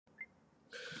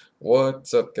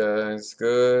What's up, guys?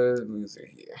 Good loser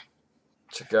here.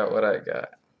 Check out what I got.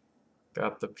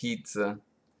 Got the pizza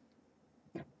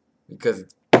because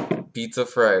it's Pizza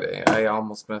Friday. I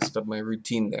almost messed up my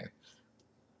routine there.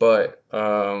 But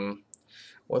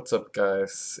what's up,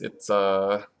 guys? It's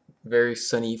very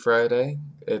sunny Friday.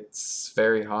 It's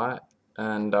very hot,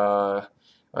 and I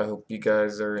hope you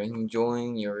guys are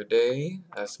enjoying your day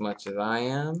as much as I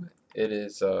am. It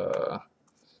is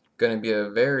gonna be a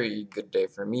very good day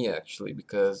for me actually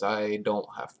because I don't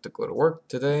have to go to work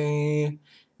today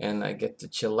and I get to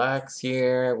chillax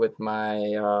here with my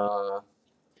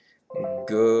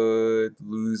good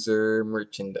loser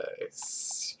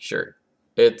merchandise shirt.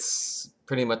 It's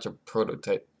pretty much a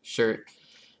prototype shirt.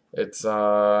 It's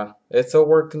a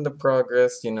work in the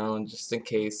progress, just in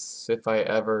case if I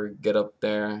ever get up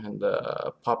there in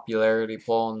the popularity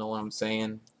poll, know what I'm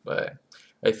saying? But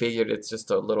I figured it's just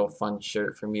a little fun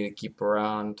shirt for me to keep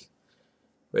around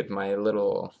with my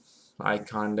little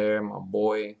icon there, my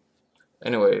boy.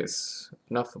 Anyways,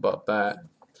 enough about that.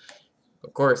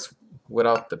 Of course,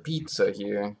 without the pizza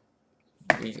here,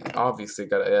 we obviously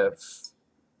gotta have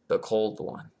the cold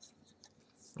one.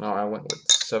 No, I went with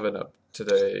 7 Up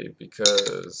today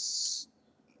because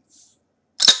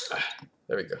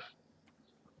there we go.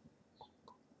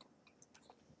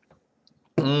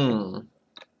 Mmm.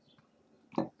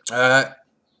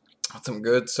 That's some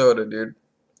good soda, dude.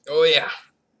 Oh yeah.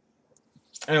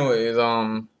 Anyways,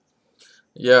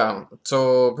 yeah.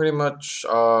 So pretty much,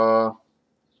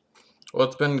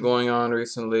 what's been going on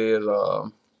recently is,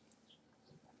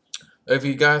 if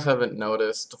you guys haven't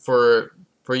noticed, for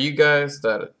you guys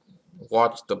that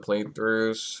watch the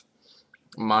playthroughs,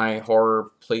 my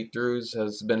horror playthroughs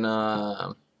has been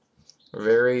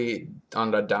very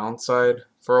on the downside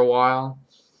for a while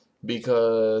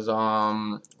because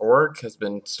work has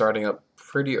been starting up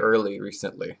pretty early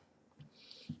recently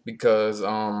because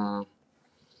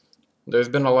there's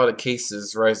been a lot of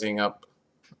cases rising up.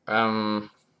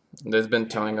 There's been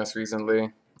telling us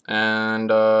recently,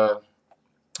 and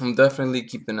I'm definitely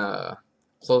keeping a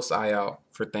close eye out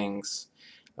for things.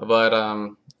 But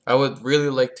I would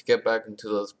really like to get back into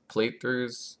those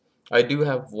playthroughs. I do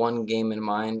have one game in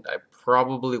mind. I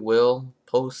probably will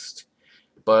post,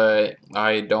 but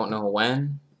I don't know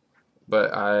when.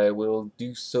 But I will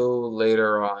do so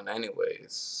later on,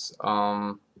 anyways.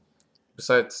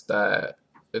 Besides that,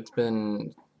 it's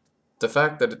been the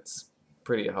fact that it's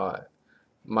pretty hot.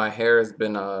 My hair has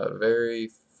been very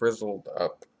frizzled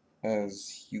up.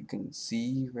 As you can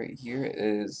see right here, it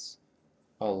is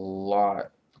a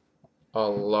lot, a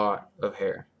lot of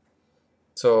hair.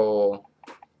 So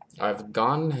I've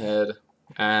gone ahead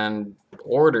and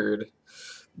ordered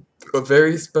a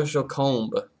very special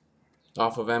comb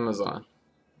off of Amazon,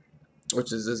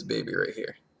 which is this baby right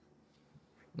here.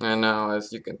 And now,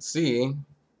 as you can see,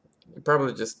 you're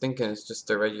probably just thinking it's just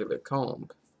a regular comb.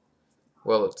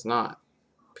 Well, it's not,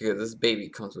 because this baby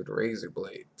comes with razor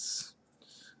blades.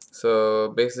 So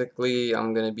basically,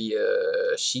 I'm gonna be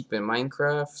a sheep in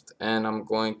Minecraft, and I'm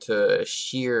going to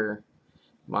shear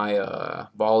my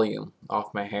volume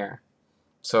off my hair.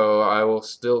 So I will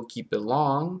still keep it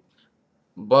long,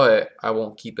 but I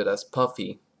won't keep it as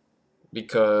puffy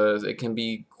because it can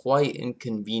be quite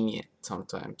inconvenient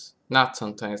sometimes. Not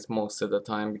sometimes, most of the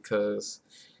time, because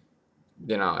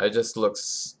it just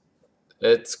looks,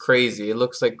 it's crazy. It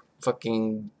looks like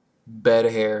fucking bed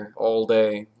hair all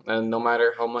day, and no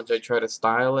matter how much I try to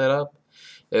style it up,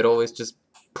 it always just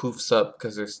poofs up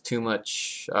because there's too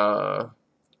much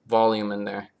volume in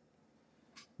there.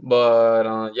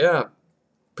 But yeah,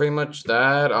 pretty much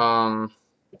that.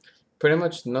 Pretty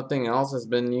much nothing else has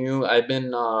been new. I've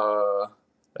been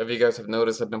if you guys have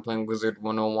noticed, I've been playing Wizard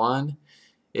 101.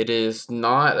 It is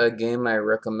not a game I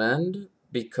recommend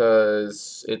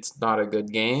because it's not a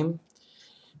good game.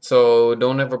 So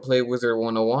don't ever play Wizard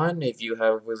 101. If you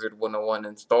have Wizard 101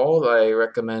 installed, I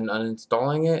recommend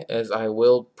uninstalling it, as I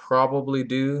will probably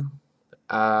do.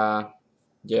 Uh,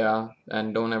 yeah,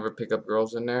 and don't ever pick up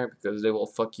girls in there because they will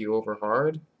fuck you over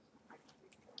hard.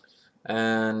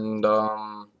 And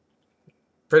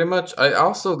pretty much, I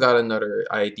also got another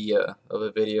idea of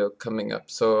a video coming up.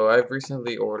 So I've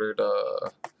recently ordered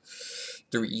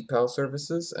through ePal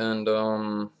services, and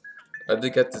I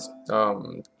did get this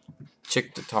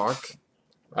chick to talk.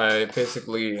 I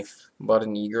basically bought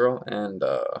an e-girl, and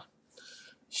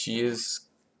she is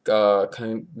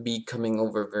coming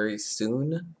over very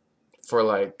soon for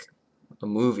like a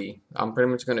movie. I'm pretty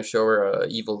much gonna show her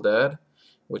Evil Dead,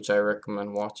 which I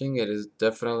recommend watching. It is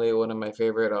definitely one of my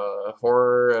favorite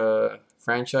horror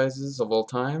franchises of all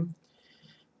time.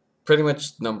 Pretty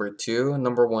much number two.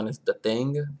 Number one is The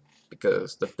Thing,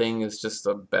 because the thing is just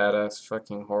a badass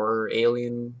fucking horror,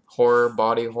 alien horror,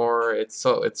 body horror. It's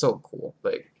so cool.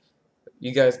 Like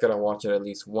you guys gotta watch it at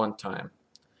least one time.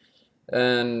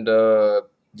 And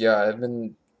yeah, I've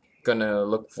been gonna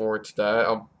look forward to that.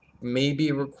 I'll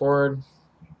maybe record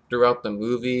throughout the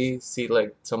movie, see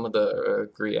like some of the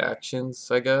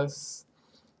reactions, I guess.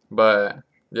 But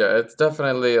yeah, it's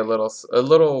definitely a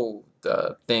little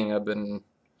thing I've been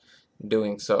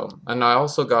doing so. And I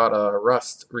also got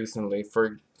Rust recently.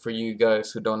 For you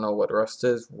guys who don't know what Rust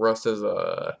is, Rust is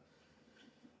a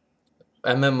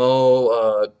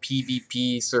MMO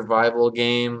PvP survival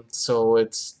game. So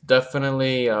it's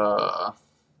definitely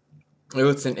it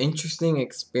was an interesting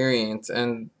experience,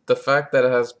 and the fact that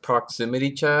it has proximity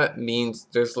chat means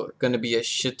there's going to be a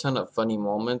shit ton of funny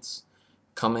moments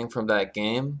coming from that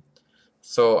game.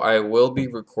 So I will be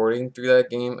recording through that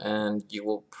game, and you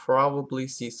will probably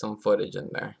see some footage in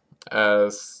there,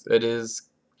 as it is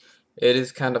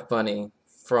kind of funny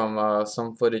from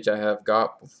some footage I have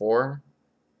got before.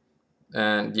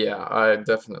 And yeah, I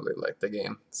definitely like the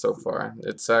game so far.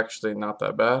 It's actually not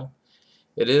that bad.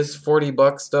 It is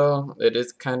 $40 though. It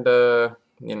is kind of,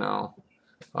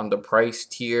 on the price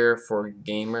tier for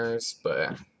gamers,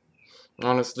 but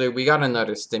honestly, we got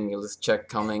another stimulus check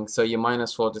coming, so you might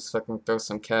as well just fucking throw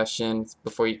some cash in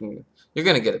before you're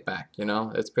gonna get it back.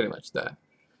 It's pretty much that.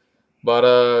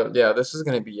 But yeah, this is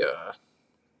gonna be a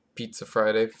Pizza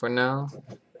Friday for now.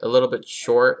 A little bit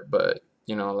short, but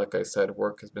like I said,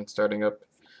 work has been starting up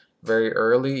very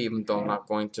early, even though I'm not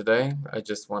going today. I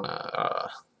just wanna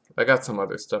I got some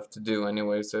other stuff to do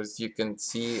anyways. As you can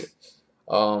see,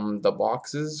 the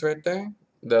boxes right there,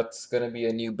 that's gonna be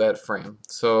a new bed frame.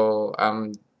 So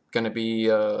I'm gonna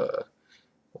be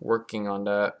working on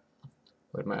that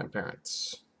with my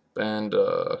parents. And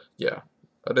yeah,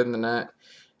 other than that,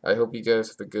 I hope you guys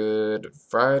have a good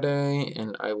Friday,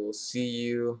 and I will see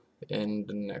you in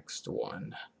the next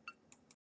one.